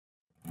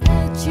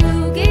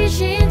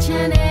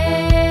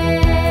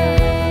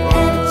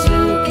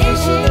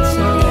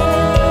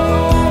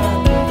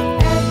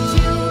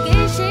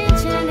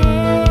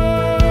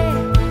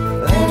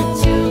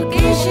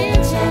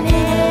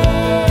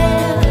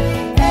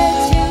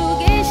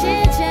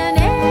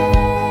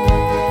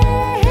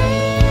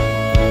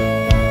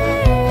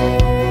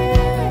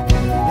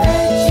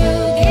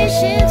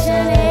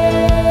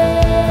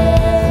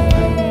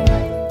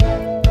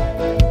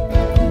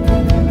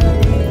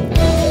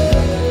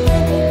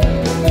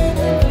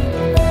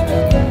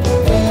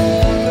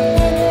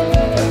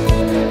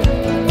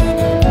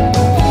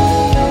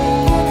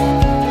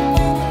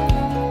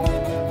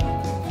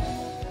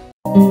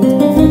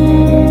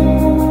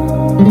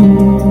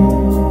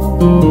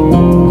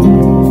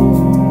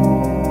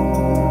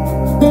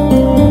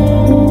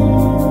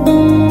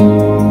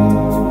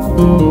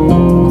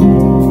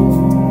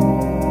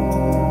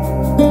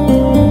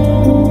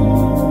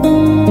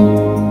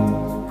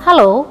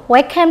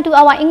welcome to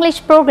our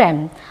English program.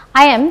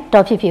 I am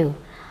Dr. Piu.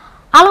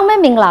 အားလုံးပဲ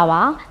မင်္ဂလာ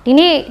ပါဒီ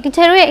နေ့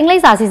teacher တို့ရဲ့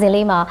English စာစီစဉ်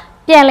လေးမှာ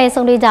ပြန်လည်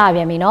ဆုံးဖြတ်ကြရပြ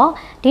န်ပြီเนาะ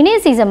ဒီနေ့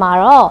season မှာ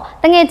တော့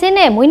တငယ်ချင်း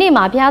နဲ့မွေးနေ့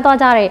မှာဖျားသွား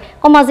ကြတဲ့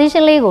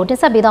conversation လေးကိုတင်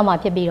ဆက်ပေးတော့မှာ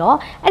ဖြစ်ပြီးတော့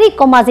အဲ့ဒီ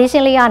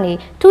conversation လေးကနေ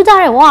ထူးခြား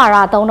တဲ့ဝါ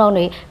ဟာရသုံးနှုန်း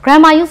တွေ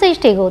grammar usage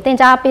တွေကိုသင်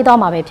ကြားပေးတော့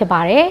မှာပဲဖြစ်ပါ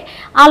တယ်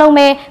အားလုံး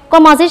ပဲ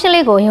conversation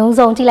လေးကိုရုံး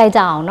ဆုံးကြည့်လိုက်ကြ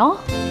အောင်เนาะ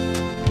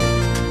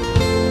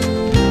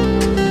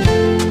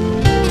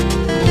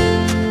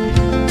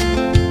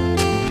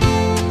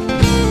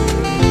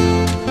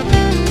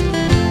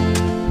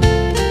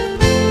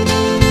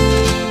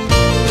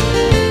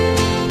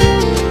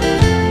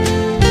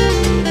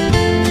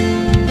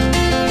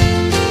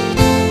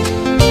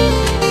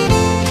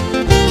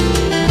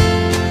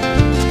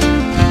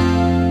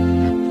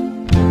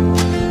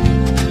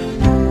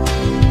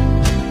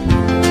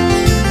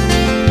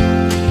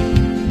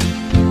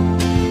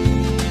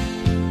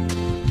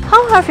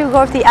How have you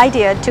got the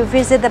idea to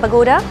visit the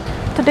pagoda?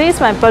 Today is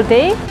my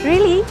birthday.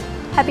 Really?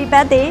 Happy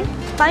birthday.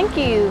 Thank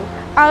you.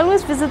 I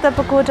always visit the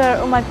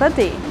pagoda on my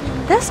birthday.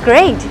 That's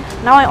great.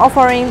 Now I'm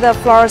offering the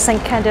flowers and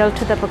candle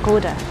to the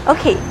pagoda.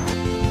 Okay.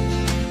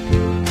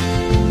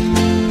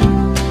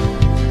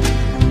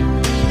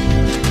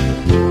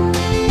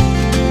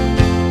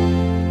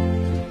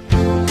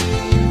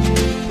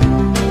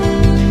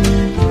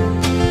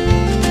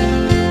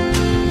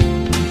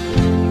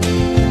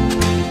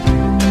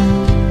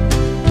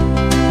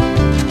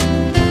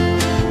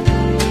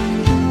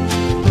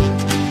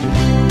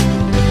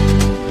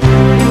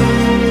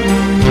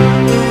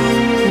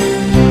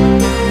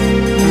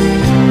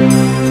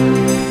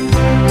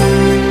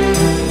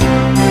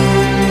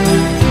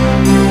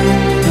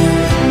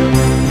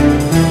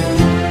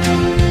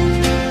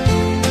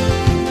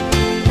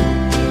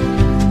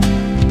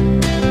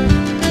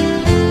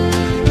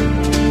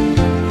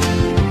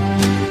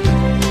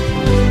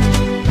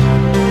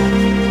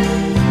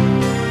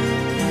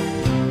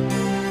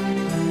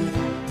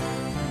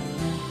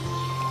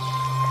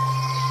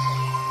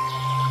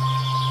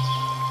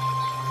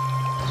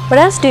 What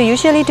else do you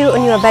usually do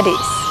on your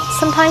birthdays?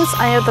 Sometimes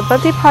I have the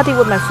birthday party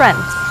with my friends.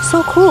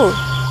 So cool.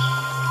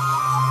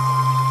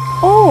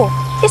 Oh,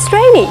 it's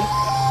raining.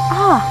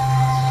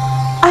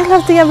 I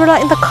left the umbrella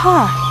in the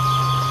car.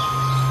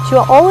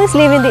 You are always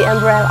leaving the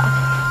umbrella.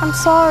 I'm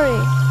sorry.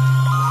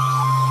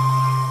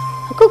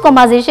 အခု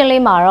conversation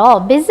လေးမှာတော့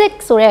basic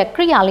ဆိုတဲ့ က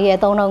ရိယာလေးရဲ့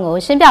အသုံးအနှုန်းကို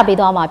ရှင်းပြပေး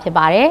သွားမှာဖြစ်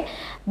ပါတယ်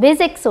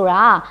basic ဆို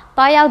တာ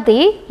တွားရောက်သ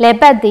ည်လည်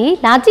ပတ်သည်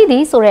လာကြည့်သ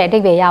ည်ဆိုတဲ့အဓိ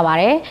ပ္ပာယ်ရပါ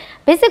တယ်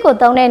basic ကို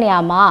သုံးတဲ့နေရာ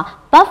မှာ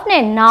verb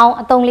နဲ့ noun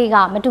အသုံးလေးက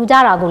မတူကြ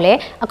တာကိုလည်း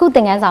အခုသ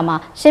င်ခန်းစာမှာ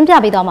ရှင်းပြ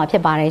ပေးသွားမှာဖြ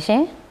စ်ပါတယ်ရှ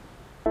င်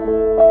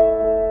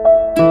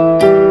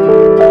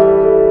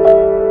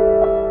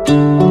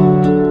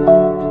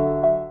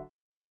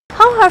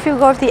How have you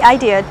got the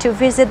idea to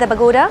visit the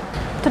pagoda?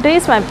 Today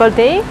is my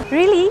birthday.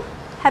 Really?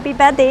 Happy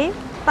birthday.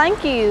 Thank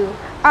you.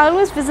 I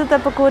always visit the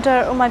pagoda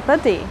on my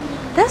birthday.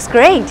 That's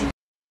great.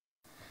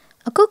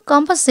 အခု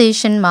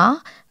conversation မှာ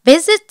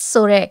visit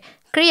ဆိုတဲ့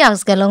ကရိယာ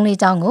စကားလုံးလေး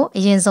အကြောင်းကို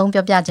အရင်ဆုံး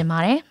ပြောပြချင်ပါ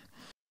တယ်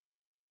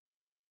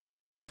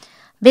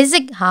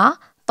basic ဟာ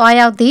တွား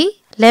ရောက်သည်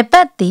လည်ပ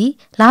တ်သည်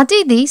လာကြ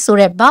ည့်သည်ဆို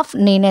တဲ့ verb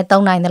အနေနဲ့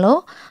သုံးနိုင်တယ်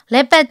လို့လ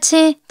ည်ပတ်ခြ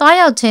င်းတွား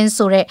ရောက်ခြင်း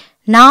ဆိုတဲ့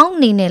noun အ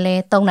နေနဲ့လ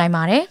ည်းသုံးနိုင်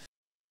ပါတယ်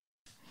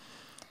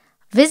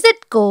visit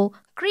ကို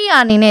ကရိယာ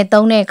အနေနဲ့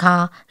သုံးတဲ့အခါ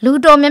လူ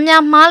တော်များ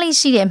များမှားလိ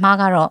ရှိတဲ့အမှား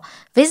ကတော့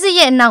visit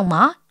ရဲ့အနောက်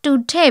မှာ to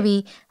ထည့်ပြီး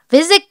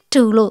visit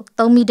to လို့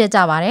သုံးမိတတ်ကြ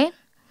ပါတယ်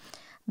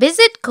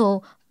visit ကို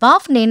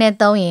verb အနေနဲ့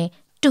သုံးရင်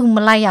to မ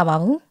လိုက်ရပါ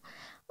ဘူး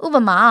ဥပ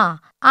မာ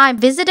I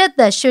visited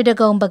the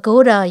Shwedagon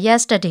pagoda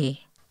yesterday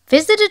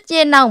visited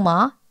ရဲ့နောက်မှာ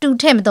to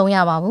ထည့်မသုံးရ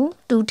ပါဘူး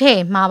to ထ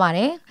ည့်မှားပါတ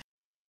ယ်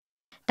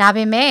ဒါ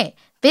ပေမဲ့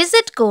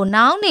visit ကို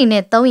noun အနေ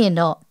နဲ့သုံးရင်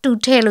တော့ to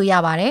ထည့်လို့ရ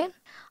ပါတယ်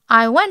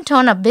I went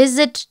on a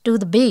visit to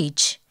the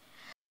beach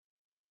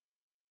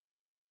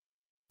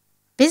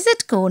visit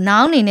ကို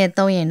noun အနေနဲ့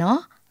သုံးရင်တော့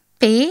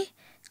pay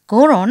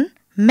go on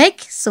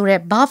make ဆို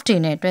တဲ့ verb တွေ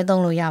နဲ့တွဲ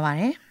သုံးလို့ရပါ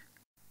တယ်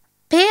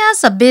Pay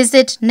us a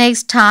visit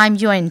next time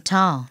you're in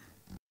town.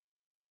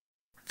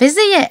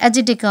 Visit ရဲ့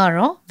adjective က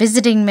တော့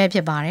visiting ပဲဖြ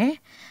စ်ပါတယ်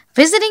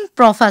Visiting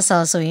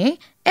professor ဆိုရင်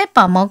အ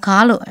ပါမောက္ခ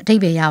လို့အဓိ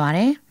ပ္ပာယ်ရပါတ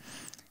ယ်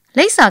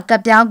လိပ်စာက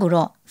ပ်ပြားကို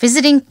တော့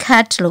visiting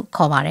cat လို့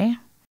ခေါ်ပါတယ်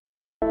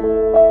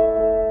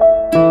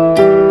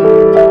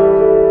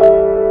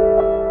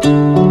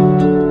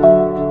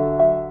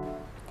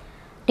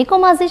ဒီ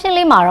conversation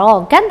လေးမှာတော့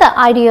get the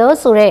idea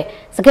ဆိုတဲ့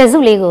စကားစု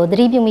လေးကိုသ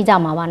တိပြုမိကြ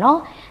မှာပါเนาะ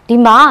ဒီ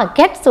မှာ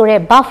get ဆိုတဲ့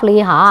verb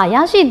လေးဟာရ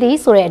ရှိသည်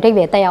ဆိုတဲ့အဓိပ္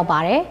ပာယ်တက်ရောက်ပါ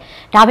တယ်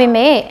ဒါပေ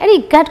မဲ့အဲ့ဒီ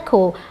get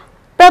ကို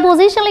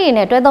preposition လေး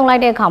နဲ့တွဲသုံးလို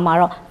က်တဲ့အခါမှာ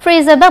တော့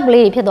phrasal verb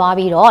လေးဖြစ်သွား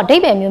ပြီးတော့အဓိ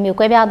ပ္ပာယ်မျိုးမျိုး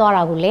ကွဲပြားသွား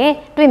တာကိုလည်း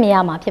တွေ့မြင်ရ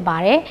မှာဖြစ်ပါ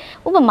တယ်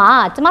ဥပမာ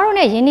ကျမတို့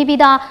ਨੇ ရင်းနှီးပြီး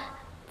သား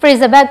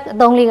phrasal verb အ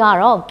သုံးလေးက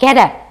တော့ get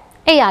at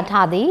အဲ့ရ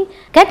ထားသည်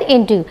get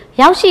into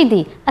ရောက်ရှိသ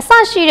ည်အစ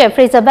ရှိတဲ့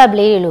phrasal verb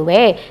လေးတွေလို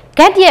ပဲ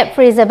get ရဲ့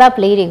phrasal verb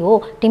လေးတွေကို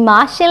ဒီမှာ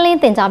ရှင်းလင်း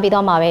သင်ကြားပေး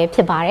သွားမှာပဲဖြ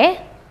စ်ပါတယ်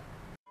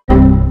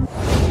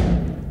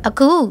အ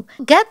ခု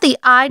get the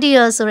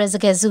idea ဆိုတဲ့စ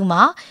ကားစု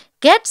မှာ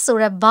get ဆို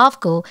တဲ့ verb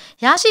ကို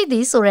ရရှိသ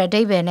ည်ဆိုတဲ့အ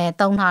ဓိပ္ပာယ်နဲ့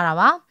သုံးထားတာ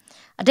ပါ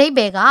အဓိပ္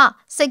ပာယ်က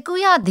စိတ်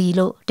ကူးရသည်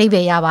လို့အဓိပ္ပာ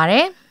ယ်ရပါတ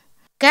ယ်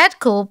။ get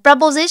ကို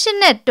preposition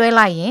နဲ့တွဲ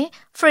လိုက်ရင်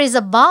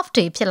phrasal verb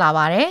တွေဖြစ်လာ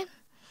ပါတယ်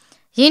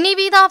။ယင်းနီး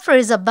ပြီးသား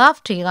phrasal verb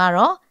တွေက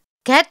တော့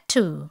get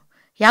to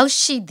ရောက်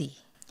ရှိသည်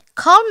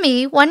call me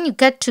when you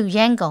get to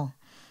Yangon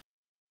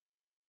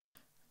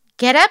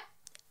get up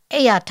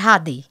အိယာထ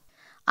သည်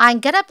I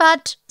get up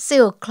at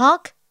 6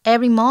 o'clock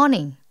every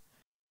morning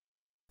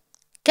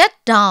get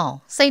down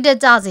စိတ်တ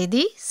ကြစေသ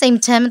ည်စိတ်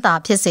ချမ်းသာ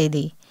ဖြစ်စေသ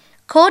ည်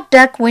cold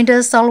dark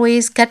winters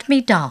always get me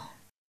down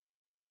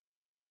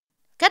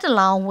get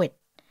along with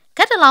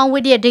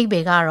ရဲ့အဓိပ္ပာ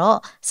ယ်ကတော့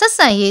ဆက်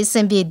ဆံရေးအဆ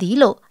င်ပြေသည်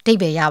လို့အဓိပ္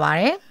ပာယ်ရပါ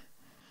တယ်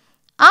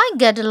I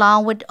get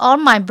along with all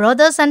my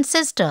brothers and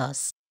sisters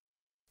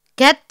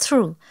get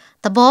through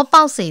သဘော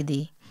ပေါက်စေသ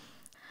ည်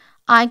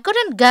I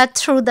couldn't get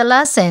through the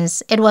lessons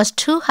it was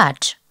too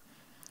hard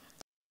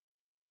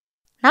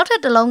နောက်ထ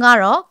ပ်တစ်လုံးက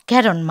တော့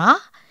get on မှာ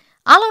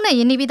အားလုံးနဲ့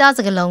ယဉ်နီးပြီးသားစ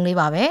ကားလုံးလေး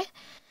ပါပဲ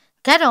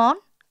get on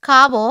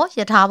ကားပေါ်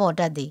ယထာပေါ်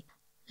တက်သည်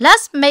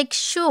Let's make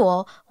sure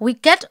we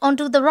get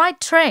onto the right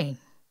train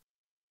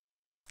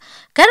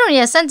get on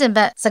ရဲ့စန့်ကျင်ဘ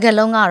က်စကား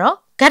လုံးကတော့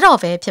get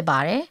off ပဲဖြစ်ပါ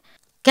တယ်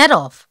get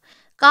off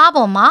ကား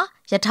ပေါ်မှာ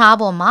ယထာ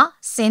ပေါ်မှာ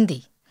ဆင်းသ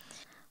ည်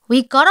We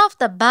got off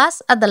the bus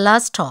at the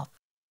last stop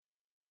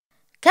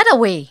get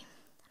away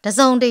တ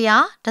စုံတ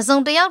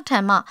ယောက်ထံ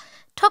မှ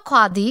ထွက်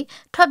ခွာသည်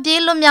ထွက်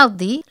ပြေးလွတ်မြောက်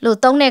သည်လို့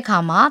သုံးတဲ့အခါ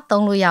မှာ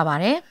သုံးလို့ရပါ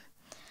တယ်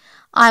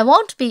I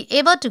won't be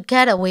able to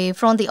get away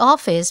from the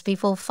office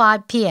before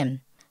 5 p.m.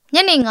 ည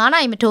နေ9 နာ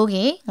ရီမထိုးခ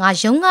င်ငါ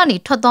ရုံးကနေ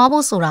ထွက်သွား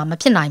ဖို့ဆိုတာမ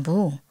ဖြစ်နိုင်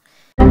ဘူး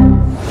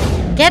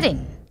Get in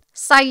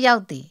စိုက်ရော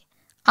က်သည်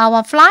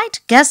Our flight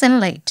gets in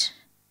late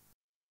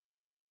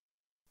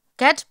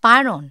Get by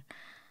on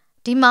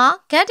ဒီမှာ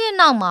get in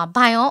နောက်မှာ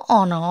by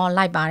on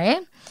လိုက်ပါတယ်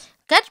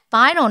get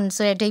by on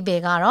ဆိုတဲ့အဓိပ္ပာ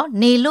ယ်ကတော့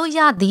နေလို့ရ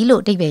သည်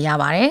လို့အဓိပ္ပာယ်ရ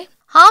ပါတယ်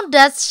How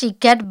does she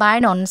get by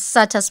on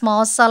such a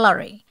small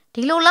salary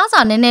ဒီလိုလားစာ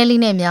နည်းနည်း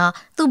လေးနဲ့များ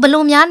သူဘ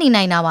လို့များနေ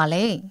နိုင်တာပါ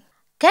လဲ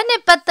get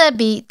နဲ့ပတ်သက်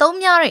ပြီးသုံး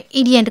များတဲ့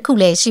idiom တစ်ခု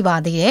လည်းရှိပါ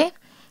သေးတယ်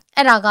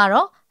အဲ့ဒါက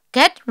တော့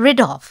get rid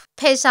of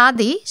ဖယ်ရှား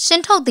သည်ရှ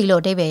င်းထုတ်သည်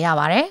လို့အဓိပ္ပာယ်ရ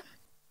ပါတယ်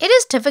It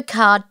is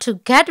difficult to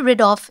get rid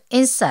of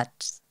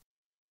insects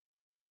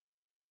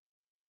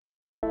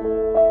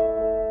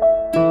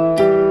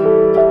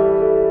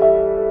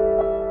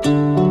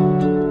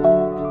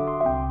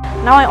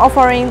Now I'm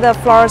offering the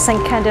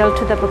fluorescent candle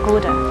to the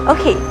pagoda.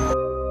 Okay.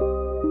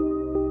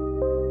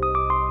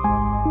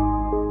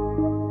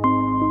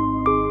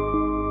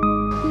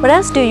 What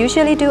else do you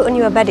usually do on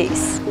your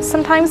birthdays?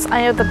 Sometimes I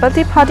have the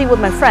birthday party with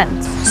my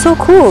friends. So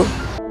cool.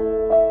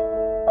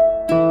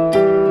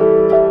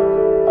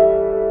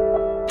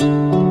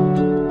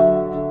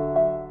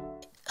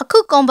အခု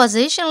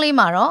conversation လေး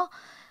မှာတော့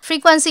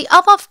frequency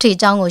above တွေအ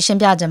ကြောင်းကိုရှင်း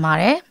ပြကြပါ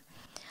မယ်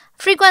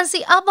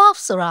frequency above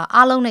ဆိုတာ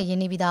အားလုံးနဲ့ယဉ်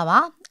နေပြီးသားပါ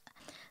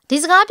ဒီ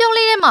စကားပြော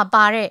လေးထဲမှာ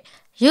ပါတဲ့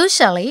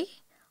usually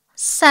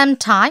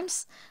sometimes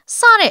စ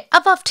တဲ့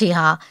above တွေ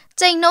ဟာ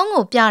ကြိမ်နှုန်း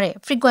ကိုပြတဲ့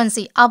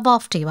frequency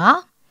above တွေပါ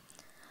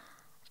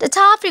တ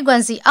ခြား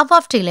frequency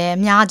above တွေလည်း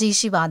အများကြီး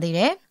ရှိပါသေးတ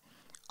ယ်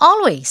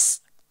always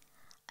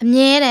အ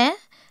မြဲတမ်း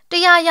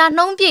100ရာ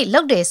နှုန်းပြည့်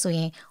လုပ်တယ်ဆိုရ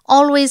င်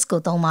always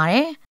ကိုသုံးပါတ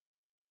ယ်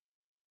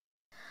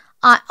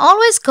I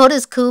always go to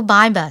school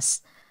by bus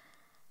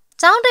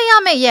ကျောင်းတက်ရ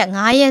မယ့်ရက်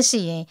9ရက်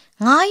ရှိရင်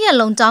9ရက်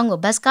လုံးကျောင်းကို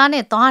ဘတ်ကား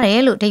နဲ့သွားတ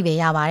ယ်လို့အဓိပ္ပာယ်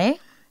ရပါတယ်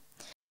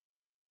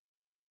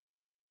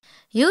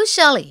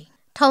Usually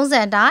ထုံး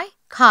စံတိုင်း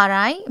ခါ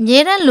တိုင်းအမြဲ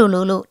တမ်းလို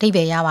လို့အဓိပ္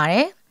ပာယ်ရပါတ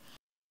ယ်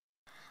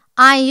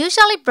I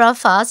usually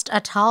breakfast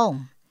at home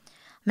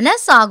မနက်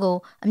စာကို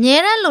အမြဲ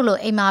တမ်းလို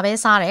အိမ်မှာပဲ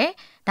စားတယ်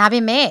ဒါပေ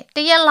မဲ့တ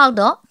ရက်လောက်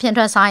တော့ပြင်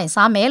ထွက်စားရင်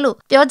စားမယ်လို့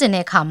ပြောချင်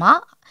တဲ့အခါမှာ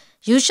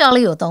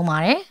usually ကိုသုံးပါ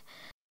တယ်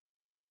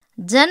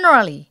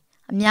Generally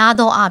အများ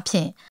သောအားဖြ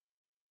င့်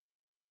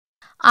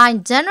I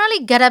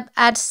generally get up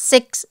at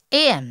 6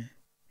 a.m.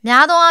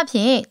 များသောအားဖြ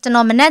င့်ကျွန်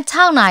တော်မနက်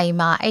6နာရီ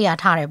မှအိပ်ရာ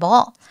ထတယ်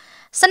ပေါ့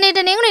စနေတ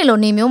နင်္ဂနွေလို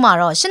နေမျိုးမှာ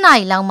တော့8နာ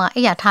ရီလောက်မှ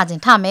အိပ်ရာထခြ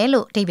င်းထမယ်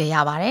လို့အဓိပ္ပာယ်ရ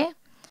ပါတယ်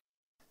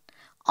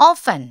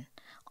often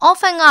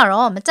က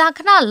တော့မကြာခ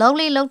ဏလုံး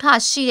လေးလုံးထ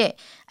ရှိတဲ့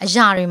အ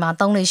ရာတွေမှာ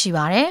သုံးလို့ရှိ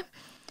ပါတယ်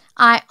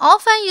I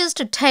often used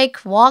to take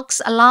walks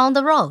along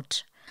the road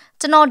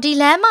ကျွန်တော်ဒီ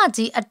လမ်းမ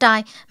ကြီးအတို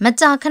င်းမ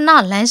ကြာခဏလ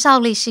မ်းလျှော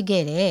က်လေးရှိ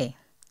ခဲ့တယ်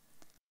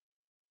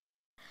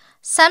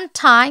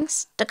Sometimes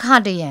တခါ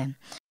တရံ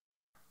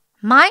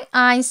My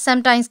eyes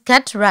sometimes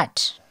get red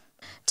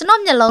ကျွန်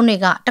တော်မျက်လုံးတွေ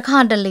ကတခါ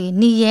တလေ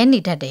နီရဲနေ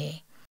တတ်တယ်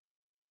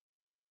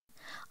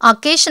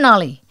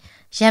Occasionally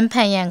ရံဖ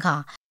န်ရံခါ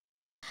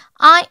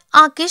I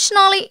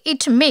occasionally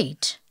eat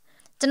meat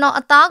ကျွန်တော်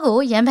အသားကို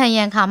ရံဖန်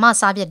ရံခါမှ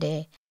စားပြတ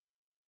ယ်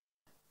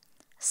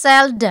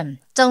Seldom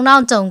ကြုံ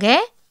တော့ကြုံ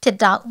ခဲ့ဖြစ်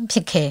တော့ဖြ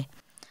စ်ခဲ့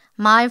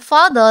My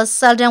father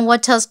seldom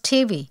watches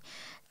TV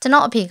ကျွန်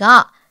တော်အဖေက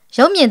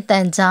ရုပ်မြင်သံ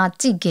ကြား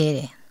ကြည့်ခဲ့တ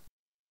ယ်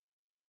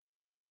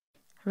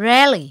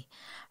Rarely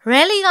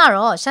က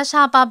တော့ရှာ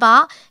ရှာပါပါ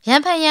ရံ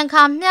ဖန်ရံ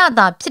ခါမျှ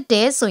တာဖြစ်တ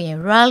ယ်ဆိုရင်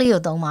rarely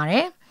ကိုသုံးပါတ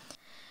ယ်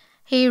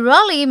He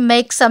rarely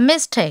makes a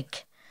mistake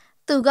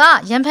သူက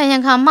ရံဖန်ရံ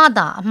ခါမှ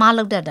တာအမှား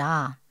လုပ်တတ်တာ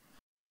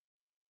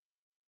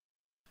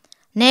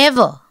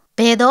Never ဘ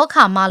ယ်တော့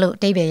ခါမှလို့အ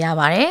ဓိပ္ပာယ်ရ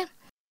ပါတယ်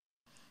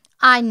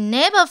I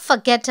never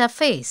forget her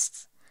face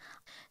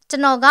ကျွ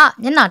န်တော်က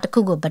ညနာတစ်ခု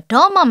ကိုဘ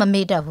တော်မှမ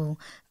မေ့တတ်ဘူး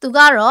သူက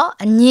တော့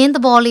အငင်းသ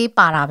ဘောလေး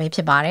ပါတာပဲဖြ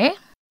စ်ပါတယ်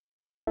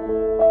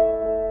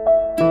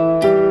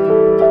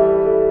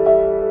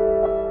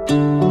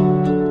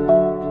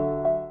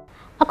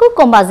အခု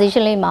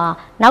conversation လေးမှာ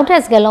နောက်ထ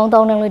ပ်စကားလုံး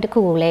သုံးလုံးလေးတစ်ခု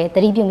ကိုလည်းသ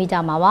တိပြုမိကြ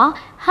မှာပါ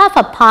have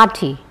a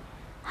party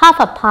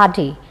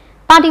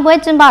ပါတီပွဲ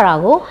ကျင်းပတာ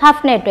ကို have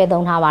နဲ့တွဲ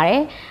သုံးထားပါတ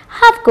ယ်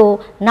have ကို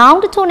noun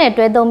တချို့နဲ့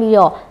တွဲသုံးပြီး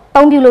တော့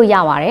သုံးပြုလို့ရ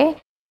ပါတယ်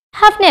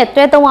have နဲ့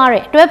တွဲသုံးရ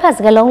တဲ့တွဲဖက်စ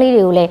ကားလုံးလေး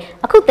တွေကိုလည်း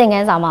အခုသင်ခ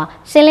န်းစာမှာ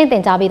ရှင်းလင်းသ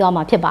င်ကြားပေးသွား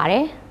မှာဖြစ်ပါတ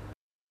ယ်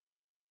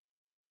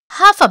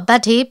have a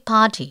birthday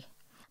party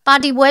ပါ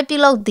တီပွဲပြု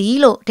လုပ်သည်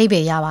လို့အဓိပ္ပာ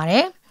ယ်ရပါတ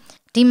ယ်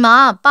ဒီမှာ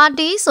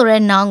party ဆို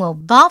တဲ့ noun ကို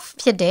verb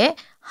ဖြစ်တဲ့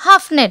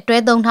have နဲ့တွဲ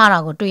သုံးထားတာ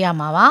ကိုတွေ့ရ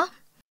မှာပါ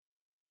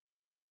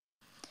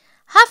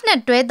have နဲ့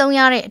တွဲသုံးရ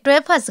တဲ့တွဲ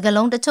ဖက်စကား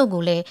လုံးတချို့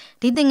ကိုလည်း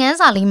ဒီသင်ခန်း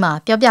စာလေးမှာ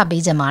ပြောပြ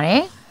ပေးကြပါတ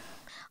ယ်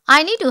I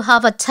need to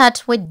have a chat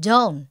with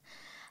John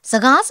စ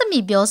ကားစမြ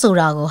ည်ပြောဆို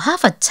တာကို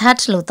have a chat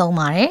လို့သုံး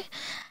ပါတယ်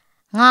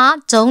ငါ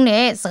ဂျုံ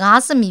နဲ့စကား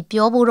စမြည်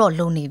ပြောဖို့တော့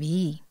လိုနေ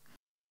ပြီ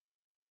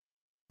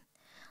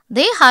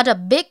They had a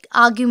big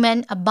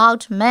argument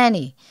about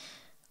money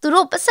သူ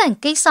တို့ပတ်စံ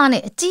ကိစ္စ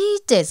နဲ့အကြီး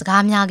အကျယ်စ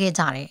ကားများခဲ့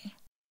ကြတယ်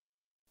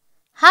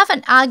Have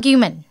an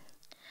argument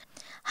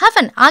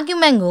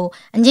ကို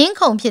အငင်း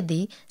ခုန်ဖြစ်သ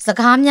ည်စ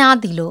ကားများ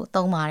သည်လို့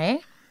သုံးပါတယ်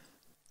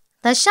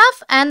The chef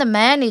and the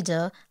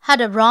manager had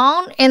a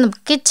round in the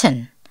kitchen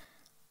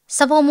စ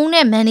ပေါ်မူး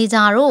နဲ့မန်နေ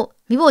ဂျာတို့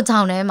မိဖို့ကြော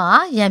င့်ထဲမှာ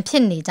ရန်ဖြ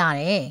စ်နေကြ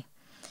တယ်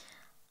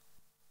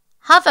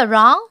Have a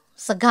round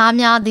စကား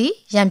များသည်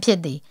ရန်ဖြစ်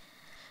သည်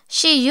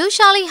She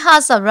usually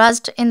has a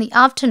rest in the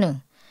afternoon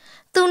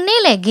သူ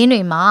နေ့လည်ခင်း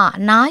တွေမှာ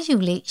အနားယူ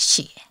လေး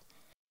ရှိတယ်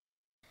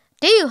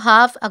Do you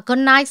have a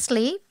good night's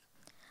sleep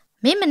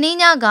မင်းမင်း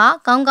ညက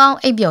ကောင်းကောင်း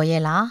အိပ်ပျော်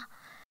ရဲ့လား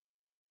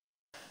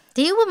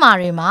ဒီဥပမာ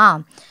တွေမှာ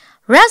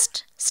rest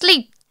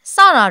sleep စ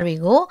တာတွေ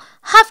ကို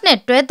have နဲ့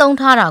တွဲသုံး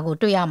ထားတာကို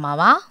တွေ့ရမှာ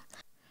ပါ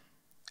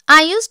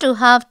I used to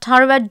have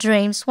terrible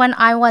dreams when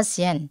I was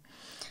young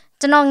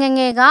ကျွန်တော်ငယ်င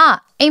ယ်က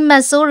အိမ်မ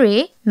က်ဆိုးတွေ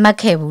မက်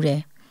ခဲ့ဘူးတ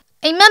ယ်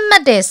အိမ်မက်မ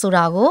က်တယ်ဆို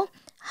တာကို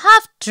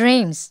have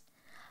dreams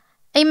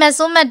အိမ်မက်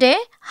ဆိုးမက်တယ်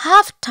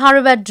have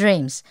terrible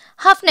dreams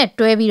have နဲ့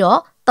တွဲပြီးတော့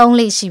သုံး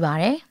လေးရှိပါ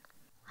တယ်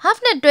have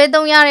နဲ့တွဲ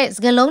သုံးရတဲ့စ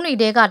ကားလုံးတွေ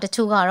တဲကတ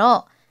ချို့ကတော့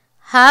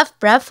have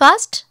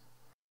breakfast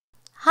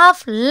have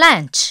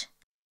lunch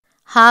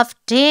have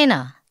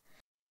dinner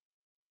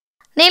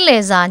နေ့လ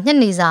ယ်စာည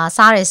နေစာ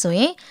စားရဆို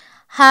ရင်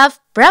have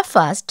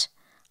breakfast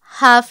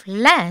have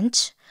lunch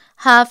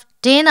have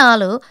dinner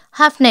လို့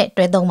have နဲ့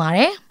တွဲသုံးပါတ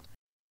ယ်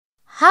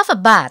have a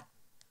bath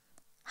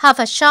have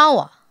a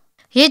shower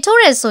ရေချိုး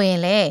ရဆိုရင်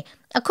လေ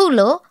အခု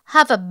လို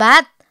have a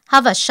bath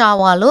have a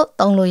shower လို့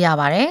သုံးလို့ရ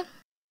ပါတယ်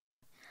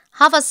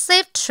have a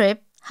safe trip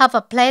have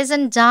a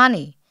pleasant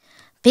journey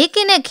ဘေးက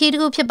င်းတဲ့ခီးတ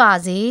စ်ခုဖြစ်ပါ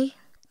စေ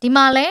ဒီ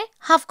မှာလဲ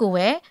have ကို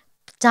ပဲ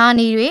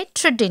journey တွေ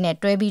trip တွေနဲ့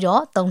တွဲပြီး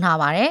တော့သုံးထား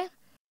ပါတယ်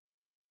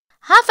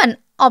have an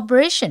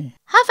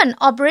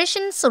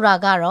operation ဆိုတာ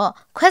ကတော့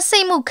ခွဲစိ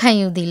တ်မှုခံ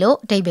ယူသည်လို့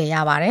အဓိပ္ပာယ်ရ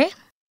ပါတယ်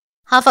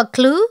have a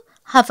clue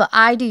have an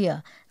idea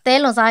တဲ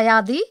လွန်စားရ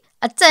သည်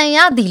အကြံရ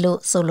သည်လို့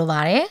ဆိုလိုပါ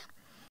တယ်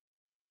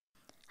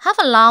have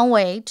a long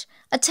wait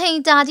အချိန်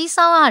ကြာကြီး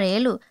စောင့်ရတယ်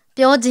လို့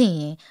ပြောချင်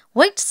ရင်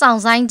wait စော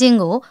င့်ဆိုင်းခြင်း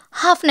ကို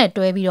have နဲ့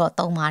တွဲပြီးတော့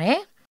သုံးပါတယ်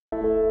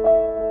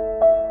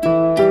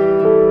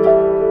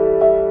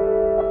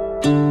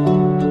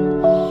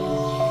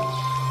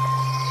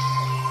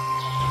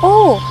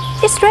Oh,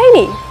 it's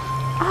raining.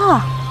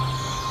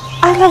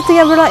 I left the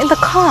umbrella in the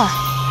car.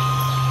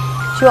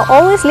 You are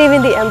always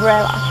leaving the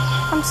umbrella.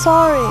 I'm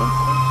sorry.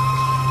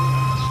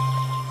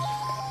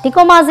 ဒီ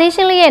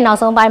conversation လေးရဲ့နောက်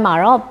ဆုံးပိုင်းမှာ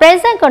တော့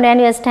present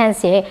continuous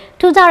tense ရဲ့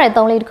ထူးခြားတဲ့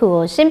သုံးလေးတစ်ခု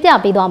ကိုရှင်းပြ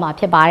ပေးသွားမှာ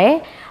ဖြစ်ပါတယ်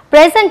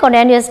present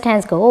continuous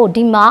tense ကို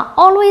ဒီမှာ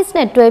always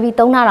နဲ့တွဲပြီး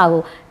သုံးထားတာ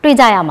ကိုတွေ့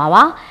ကြရမှာ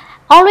ပါ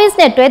always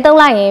နဲ့တွဲသုံး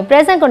လိုက်ရင်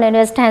present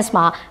continuous tense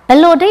မှာဘယ်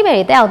လိုအဓိပ္ပာယ်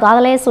တွေတက်ရောက်သွားသ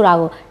လဲဆိုတာ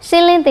ကိုရှ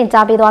င်းလင်းသင်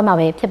ကြားပေးသွားမှာ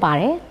ပဲဖြစ်ပါ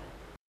တယ်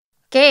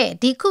ကဲ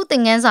ဒီခုသ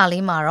င်ခန်းစာ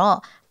လေးမှာတော့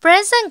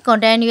present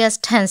continuous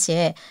tense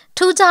ရဲ့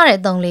ထူးခြားတဲ့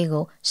သုံးလေး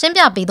ကိုရှင်း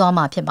ပြပေးသွား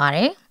မှာဖြစ်ပါတ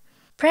ယ်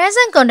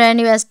present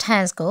continuous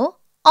tense ကို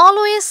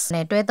always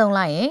နဲ့တွဲသုံး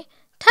လိုက်ရင်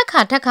ထက်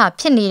ခါ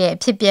ဖြစ်နေတဲ့အ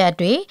ဖြစ်အပျက်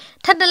တွေ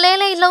ထပ်တလဲ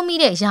လဲလှုပ်မိ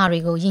တဲ့အရာတွေ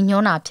ကိုရည်ညွှ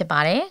န်းတာဖြစ်ပါ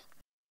တယ်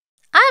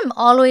I'm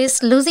always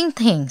losing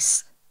things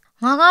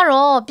ငါက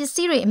တော့ပစ္စ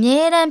ည်းတွေအမြဲ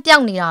တမ်းပျော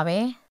က်နေတာပဲ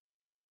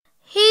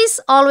He's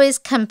always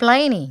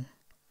complaining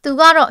သူ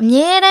ကတော့အ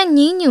မြဲတမ်းည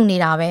ည်းညူနေ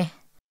တာပဲ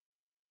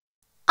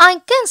I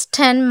can't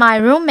stand my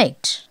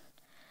roommate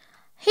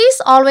He's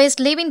always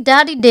leaving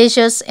dirty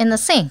dishes in the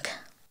sink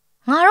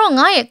ငါတော့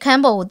ငါရဲ့အခ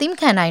န်းပေါ်ကိုသိမ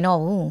ခံနိုင်တော့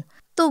ဘူး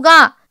သူက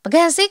ပ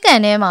ကံစိတ်ကန်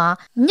ထဲမှာ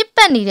ညစ်ပ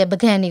တ်နေတဲ့ပ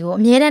ကံတွေကို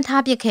အမြဲတမ်း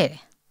ထားပစ်ခဲ့တ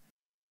ယ်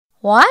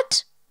What?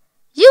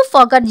 You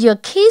forgot your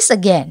keys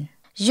again.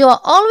 You're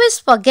always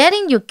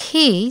forgetting your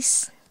keys.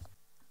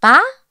 ဘာ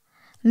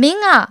မင်း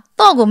က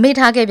တော့ကိုမေ့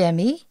ထားခဲ့ပြန်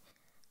ပြီ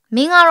မ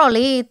င်းကတော့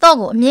လေတော့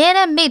ကိုအမြဲတ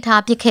မ်းမေ့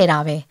ထားပစ်ခဲ့တာ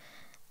ပဲ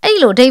အဲ့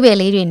လိုအဓိပ္ပာယ်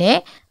လေးတွေနဲ့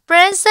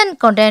present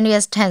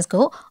continuous tense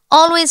ကို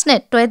always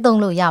နဲ့တွဲသုံး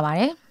လို့ရပါ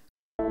တယ်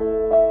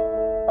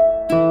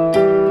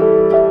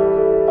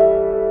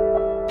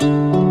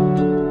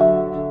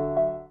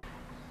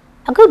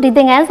အခုဒီသ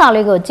င်ခန်းစာ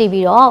လေးကိုကြည့်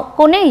ပြီးတော့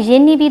ကိုနဲ့ရ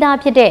င်းနှီးပြီးသား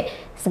ဖြစ်တဲ့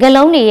စကား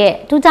လုံးတွေရဲ့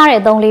ထူးခြားတဲ့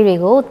အသုံးလေးတွေ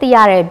ကိုသိရ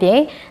တဲ့အပြင်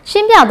ရှ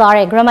င်းပြသွား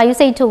တဲ့ grammar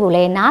usage tool ကိုလ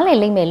ည်းနားလည်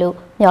လိမ့်မယ်လို့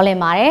မျှော်လင့်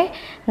ပါတယ်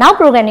။နောက်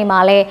program တွေမှာ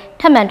လည်း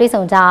ထပ်မံတွေ့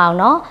ဆုံကြအောင်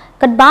နော်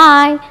။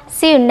 Goodbye.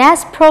 See you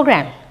next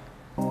program.